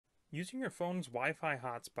Using your phone's Wi-Fi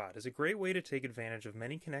hotspot is a great way to take advantage of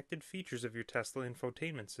many connected features of your Tesla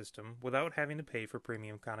infotainment system without having to pay for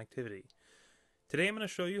premium connectivity. Today I'm going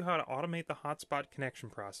to show you how to automate the hotspot connection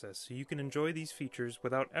process so you can enjoy these features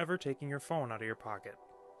without ever taking your phone out of your pocket.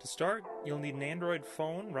 To start, you'll need an Android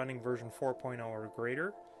phone running version 4.0 or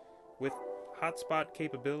greater with hotspot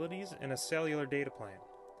capabilities and a cellular data plan.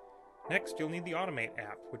 Next, you'll need the Automate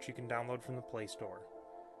app, which you can download from the Play Store.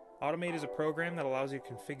 Automate is a program that allows you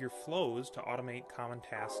to configure flows to automate common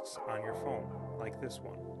tasks on your phone, like this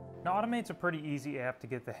one. Now, Automate's a pretty easy app to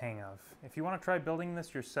get the hang of. If you want to try building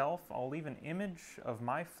this yourself, I'll leave an image of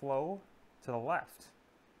my flow to the left.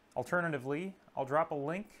 Alternatively, I'll drop a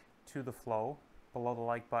link to the flow below the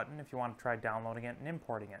like button if you want to try downloading it and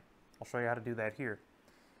importing it. I'll show you how to do that here.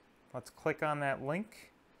 Let's click on that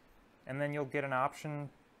link, and then you'll get an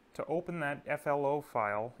option to open that FLO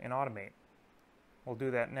file in Automate. We'll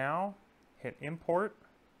do that now, hit import,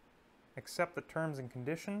 accept the terms and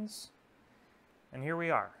conditions, and here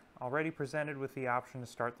we are, already presented with the option to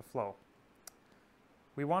start the flow.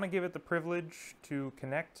 We want to give it the privilege to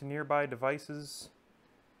connect to nearby devices.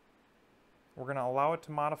 We're going to allow it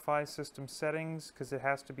to modify system settings because it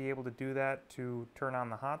has to be able to do that to turn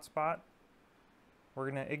on the hotspot.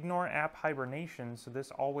 We're going to ignore app hibernation, so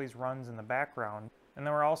this always runs in the background, and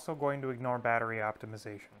then we're also going to ignore battery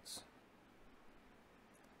optimizations.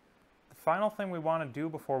 The final thing we want to do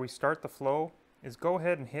before we start the flow is go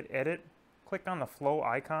ahead and hit edit, click on the flow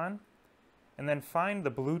icon, and then find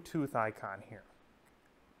the Bluetooth icon here.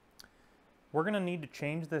 We're going to need to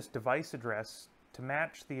change this device address to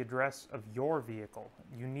match the address of your vehicle,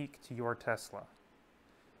 unique to your Tesla.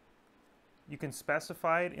 You can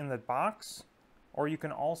specify it in the box, or you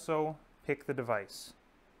can also pick the device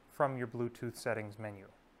from your Bluetooth settings menu.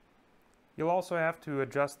 You'll also have to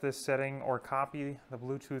adjust this setting or copy the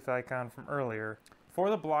Bluetooth icon from earlier for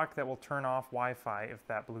the block that will turn off Wi-Fi if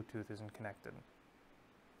that Bluetooth isn't connected.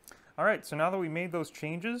 Alright, so now that we made those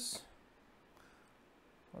changes,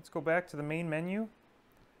 let's go back to the main menu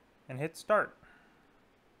and hit start.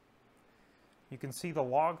 You can see the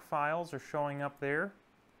log files are showing up there.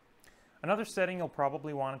 Another setting you'll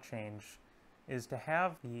probably want to change is to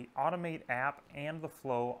have the Automate app and the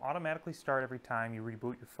flow automatically start every time you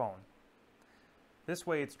reboot your phone. This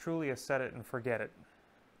way it's truly a set it and forget it.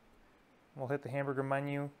 We'll hit the hamburger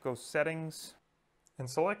menu, go settings, and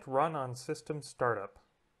select run on system startup.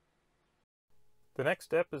 The next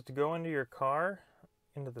step is to go into your car,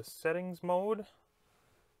 into the settings mode,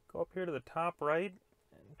 go up here to the top right,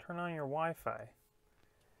 and turn on your Wi-Fi.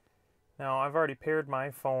 Now I've already paired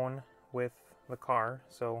my phone with the car,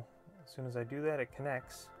 so as soon as I do that it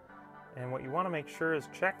connects. And what you want to make sure is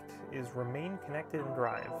checked is remain connected and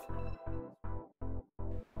drive.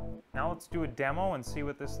 Now let's do a demo and see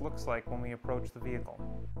what this looks like when we approach the vehicle.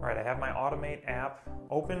 Alright, I have my Automate app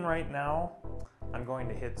open right now. I'm going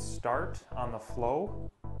to hit start on the flow.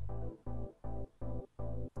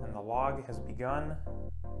 And the log has begun.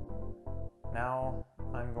 Now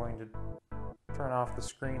I'm going to turn off the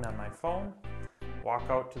screen on my phone, walk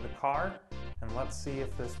out to the car, and let's see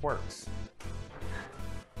if this works.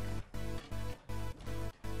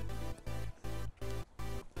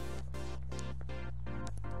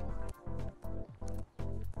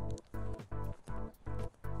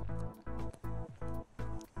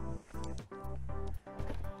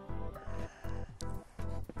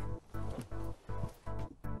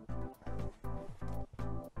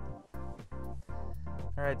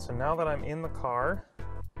 Alright, so now that I'm in the car,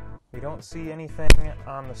 we don't see anything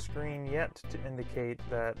on the screen yet to indicate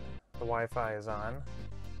that the Wi-Fi is on.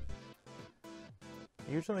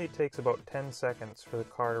 Usually it takes about 10 seconds for the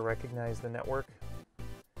car to recognize the network.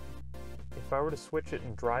 If I were to switch it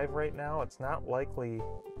and drive right now, it's not likely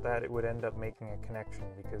that it would end up making a connection,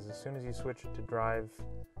 because as soon as you switch it to drive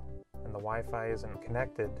and the Wi-Fi isn't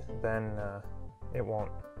connected, then it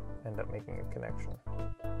won't end up making a connection.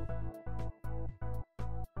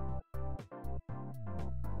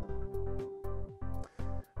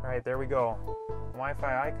 Alright, there we go. The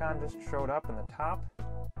Wi-Fi icon just showed up in the top.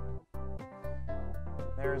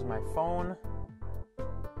 There's my phone.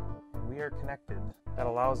 And we are connected. That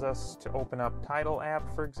allows us to open up Tidal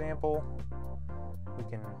app, for example. We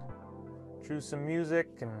can choose some music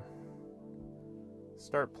and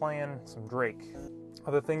start playing some Drake.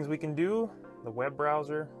 Other things we can do, the web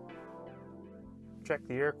browser, check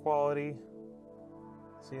the air quality,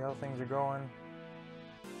 see how things are going.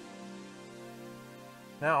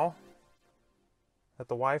 Now that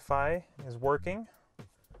the Wi-Fi is working,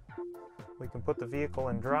 we can put the vehicle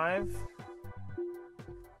in drive,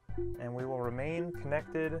 and we will remain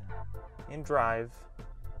connected in drive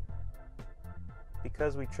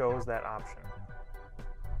because we chose that option.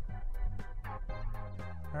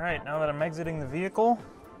 Alright, now that I'm exiting the vehicle,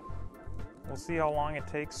 we'll see how long it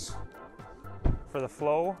takes for the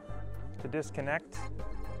flow to disconnect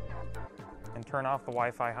and turn off the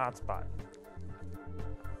Wi-Fi hotspot.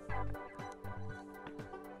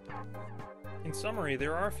 In summary,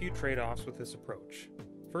 there are a few trade-offs with this approach.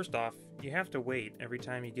 First off, you have to wait every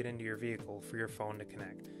time you get into your vehicle for your phone to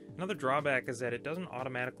connect. Another drawback is that it doesn't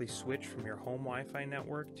automatically switch from your home Wi-Fi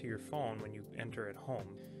network to your phone when you enter at home.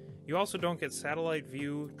 You also don't get satellite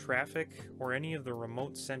view, traffic, or any of the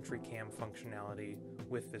remote Sentry Cam functionality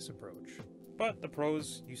with this approach. But the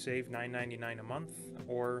pros, you save $9.99 a month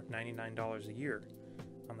or $99 a year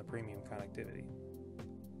on the premium connectivity.